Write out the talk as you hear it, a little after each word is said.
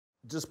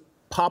just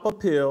pop a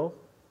pill,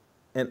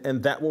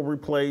 and that will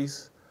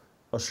replace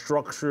a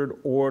structured,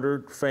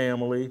 ordered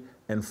family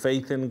and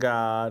faith in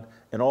God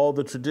and all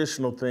the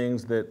traditional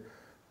things that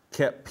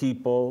kept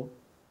people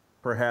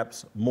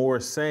perhaps more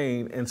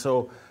sane. And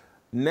so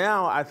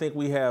now I think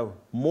we have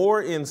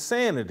more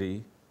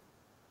insanity,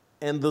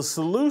 and the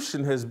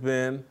solution has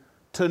been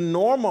to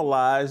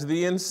normalize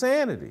the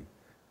insanity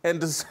and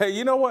to say,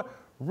 you know what,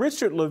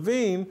 Richard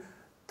Levine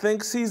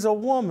thinks he's a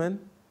woman.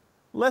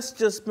 Let's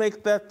just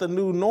make that the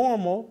new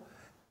normal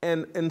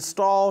and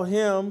install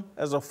him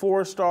as a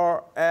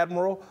 4-star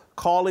admiral,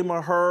 call him a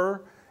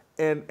her,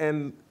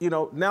 and you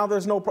know, now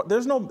there's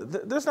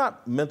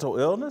not mental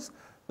illness.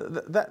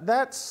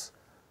 That's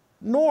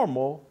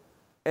normal.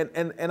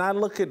 And I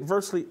look at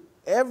virtually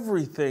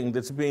everything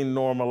that's being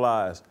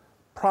normalized,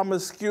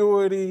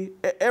 promiscuity,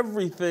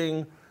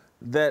 everything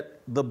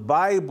that the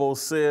Bible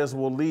says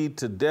will lead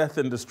to death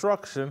and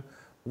destruction,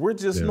 we're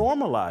just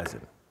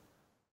normalizing.